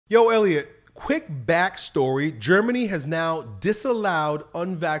Yo, Elliott, quick backstory. Germany has now disallowed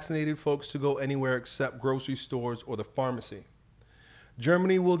unvaccinated folks to go anywhere except grocery stores or the pharmacy.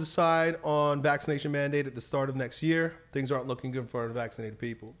 Germany will decide on vaccination mandate at the start of next year. Things aren't looking good for unvaccinated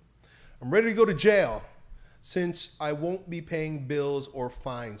people. I'm ready to go to jail since I won't be paying bills or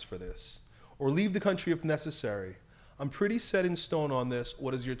fines for this, or leave the country if necessary. I'm pretty set in stone on this.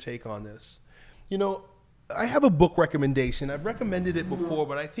 What is your take on this? You know, I have a book recommendation. I've recommended it before,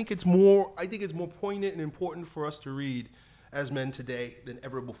 but I think it's more poignant and important for us to read as men today than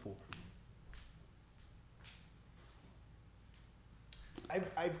ever before.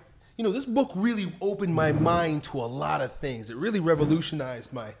 This book really opened my mind to a lot of things. It really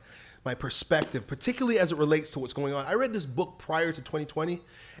revolutionized my perspective, particularly as it relates to what's going on. I read this book prior to 2020,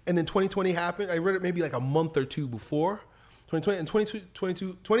 and then 2020 happened. I read it maybe like a month or two before 2020, and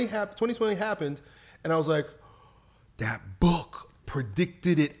 2020 happened, and I was like, that book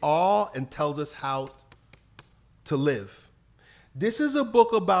predicted it all and tells us how to live. This is a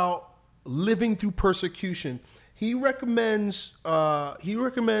book about living through persecution. He recommends or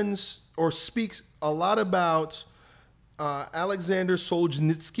speaks a lot about Alexander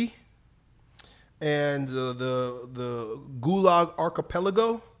Solzhenitsyn and the Gulag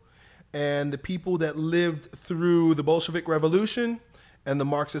Archipelago and the people that lived through the Bolshevik Revolution and the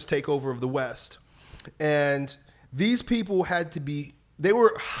Marxist takeover of the West. And these people they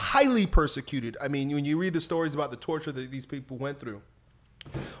were highly persecuted. I mean, when you read the stories about the torture that these people went through.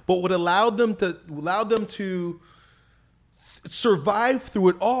 But what allowed them to survive through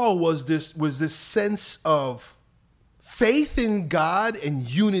it all was this sense of faith in God and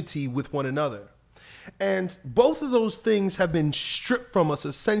unity with one another. And both of those things have been stripped from us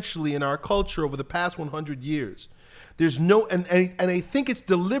essentially in our culture over the past 100 years. There's no, and I think it's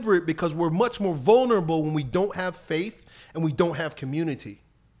deliberate because we're much more vulnerable when we don't have faith and we don't have community.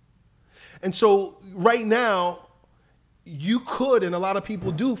 And so right now, you could, and a lot of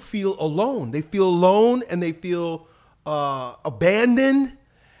people do, feel alone. They feel alone and they feel abandoned,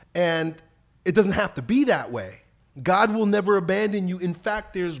 and it doesn't have to be that way. God will never abandon you. In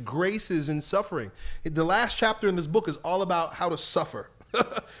fact, there's graces in suffering. The last chapter in this book is all about how to suffer.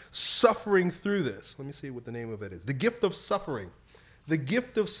 Suffering through this. Let me see what the name of it is. The Gift of Suffering. The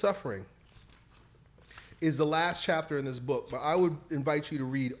Gift of Suffering is the last chapter in this book, but I would invite you to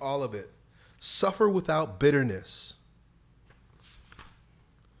read all of it. Suffer without bitterness.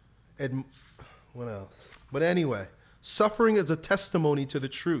 And what else? But anyway, suffering is a testimony to the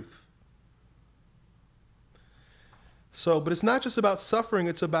truth. So, but it's not just about suffering,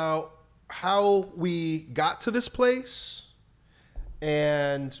 it's about how we got to this place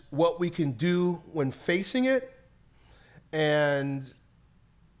and what we can do when facing it, and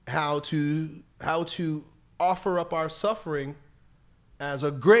how to offer up our suffering as a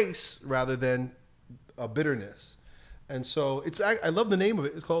grace rather than a bitterness. And so I love the name of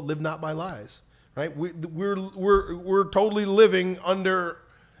it. It's called "Live Not by Lies." Right? We're totally living under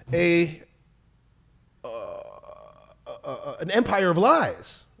an empire of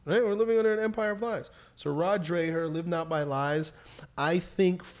lies. Right? We're living under an empire of lies. So Rod Dreher, "Live Not by Lies." I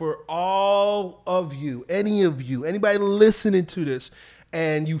think for all of you, anybody listening to this,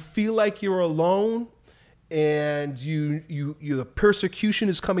 and you feel like you're alone, and the persecution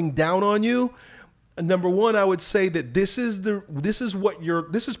is coming down on you. Number one, I would say that this is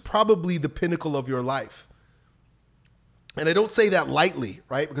probably the pinnacle of your life. And I don't say that lightly,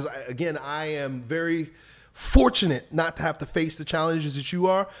 right? Because I am very fortunate not to have to face the challenges that you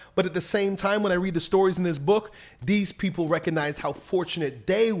are. But at the same time, when I read the stories in this book, these people recognize how fortunate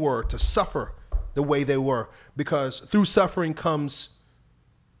they were to suffer the way they were, because through suffering comes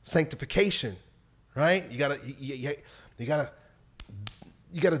sanctification, right? You gotta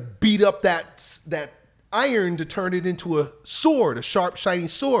beat up that iron to turn it into a sword, a sharp, shiny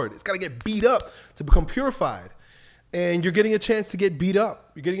sword. It's got to get beat up to become purified. And you're getting a chance to get beat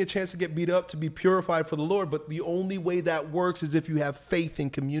up. You're getting a chance to get beat up to be purified for the Lord. But the only way that works is if you have faith in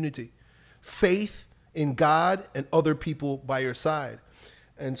community, faith in God and other people by your side.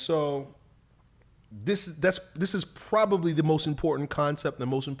 And so this is probably the most important concept, the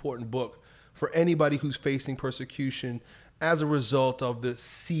most important book for anybody who's facing persecution as a result of the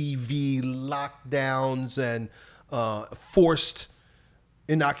CV lockdowns and forced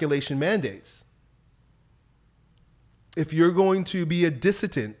inoculation mandates. If you're going to be a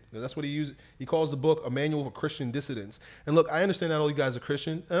dissident, that's what he calls the book A Manual for Christian Dissidents. And look, I understand not all you guys are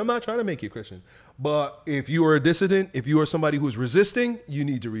Christian, and I'm not trying to make you a Christian. But if you are a dissident, if you are somebody who's resisting, you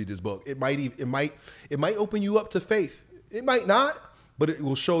need to read this book. It might open you up to faith. It might not, but it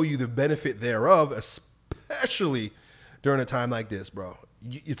will show you the benefit thereof, especially during a time like this, bro.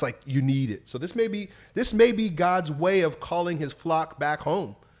 it's like you need it. So this may be God's way of calling his flock back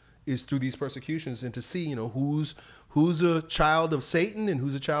home, is through these persecutions, and to see, you know, who's a child of Satan and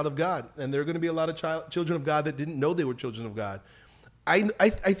who's a child of God. And there are going to be a lot of children of God that didn't know they were children of God. I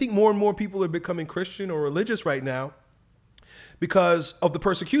think more and more people are becoming Christian or religious right now because of the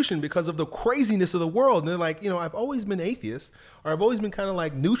persecution, because of the craziness of the world. And they're like, you know, I've always been atheist, or I've always been kind of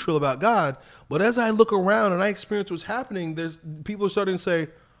like neutral about God. But as I look around and I experience what's happening, people are starting to say,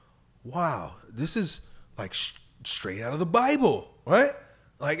 wow, this is like straight out of the Bible, right?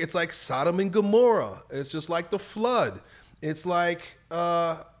 Like, it's like Sodom and Gomorrah. It's just like the flood. It's like,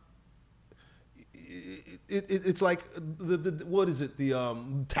 it's like what is it? The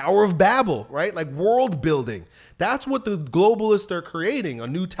Tower of Babel, right? Like world building. That's what the globalists are creating, a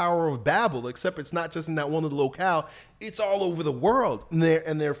new Tower of Babel, except it's not just in that one little locale. It's all over the world, and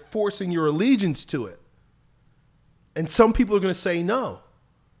they're forcing your allegiance to it. And some people are going to say no.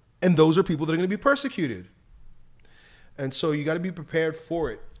 And those are people that are going to be persecuted. And so you got to be prepared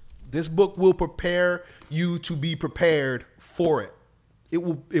for it. This book will prepare you to be prepared for it. It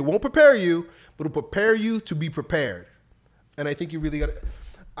won't prepare you, but it'll prepare you to be prepared. And I think you really got to,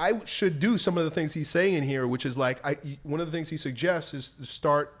 I should do some of the things he's saying in here, which is like, one of the things he suggests is to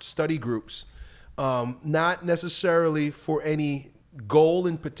start study groups. Not necessarily for any goal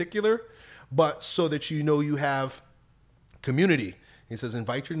in particular, but so that you know you have community. He says,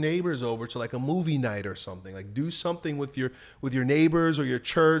 invite your neighbors over to like a movie night or something. Like, do something with your neighbors or your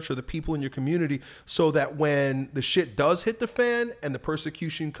church or the people in your community, so that when the shit does hit the fan and the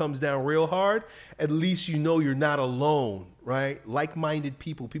persecution comes down real hard, at least you know you're not alone, right? Like-minded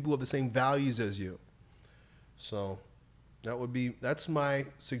people who have the same values as you. So that's my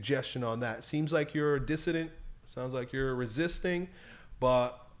suggestion on that. Seems like you're a dissident. Sounds like you're resisting,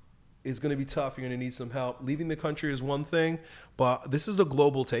 but it's going to be tough. You're going to need some help. Leaving the country is one thing, but this is a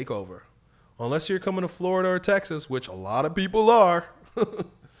global takeover. Unless you're coming to Florida or Texas, which a lot of people are,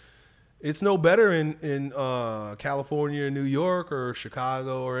 it's no better in California, New York, or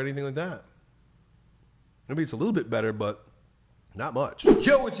Chicago, or anything like that. Maybe it's a little bit better, but not much.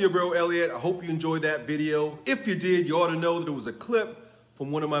 Yo, it's your bro Elliott. I hope you enjoyed that video. If you did, you ought to know that it was a clip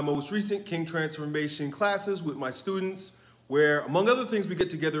from one of my most recent King Transformation classes with my students, where, among other things, we get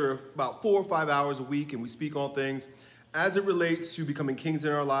together about 4 or 5 hours a week and we speak on things as it relates to becoming kings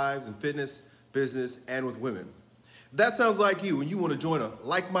in our lives in fitness, business, and with women. If that sounds like you and you want to join a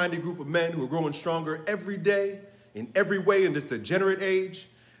like-minded group of men who are growing stronger every day, in every way in this degenerate age,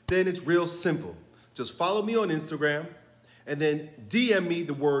 then it's real simple. Just follow me on Instagram and then DM me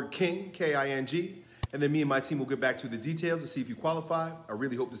the word king, K-I-N-G, and then me and my team will get back to the details to see if you qualify. I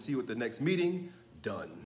really hope to see you at the next meeting. Done.